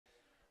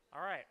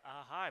All right.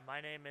 Hi,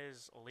 my name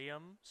is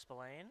Liam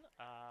Spillane.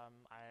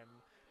 I'm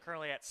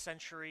currently at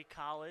Century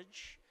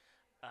College.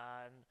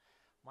 And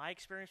my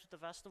experience with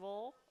the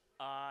festival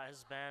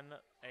has been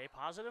a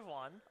positive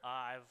one.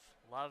 I've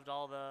loved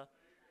all the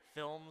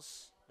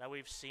films that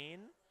we've seen.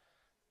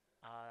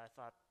 I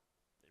thought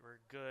they were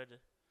a good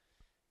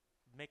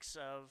mix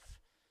of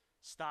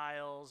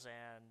styles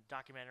and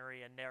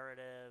documentary and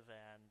narrative,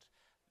 and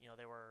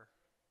they were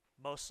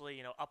mostly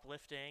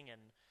uplifting,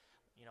 and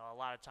a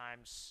lot of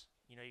times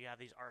you have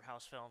these art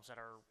house films that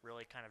are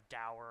really kind of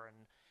dour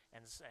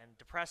and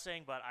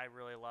depressing, but I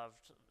really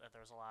loved that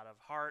there's a lot of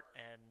heart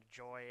and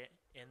joy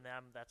in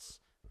them. That's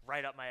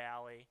right up my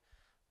alley.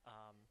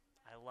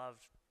 I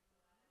loved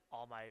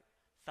all my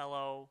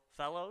fellow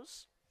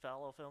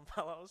film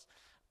fellows.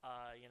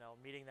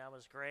 Meeting them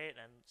was great,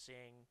 and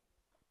seeing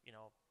you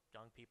know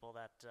young people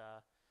that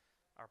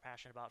are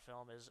passionate about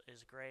film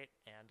is great,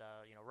 and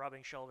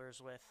rubbing shoulders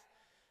with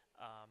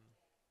um,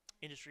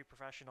 industry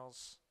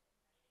professionals,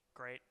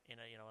 great in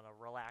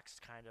a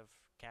relaxed kind of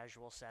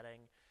casual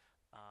setting.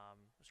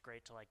 It was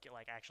great to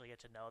actually get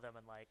to know them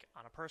and like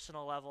on a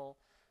personal level.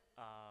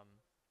 Um,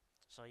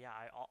 so yeah,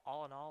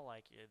 all in all,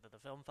 like the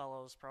Film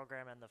Fellows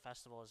program and the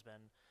festival has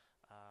been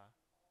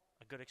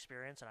a good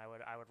experience, and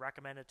I would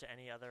recommend it to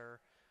any other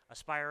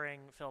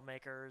aspiring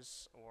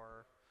filmmakers,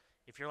 or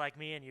if you're like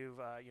me and you've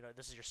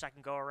this is your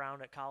second go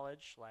around at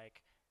college,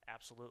 like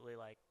absolutely,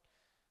 like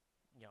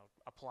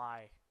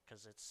apply,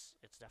 because it's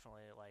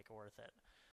definitely like worth it.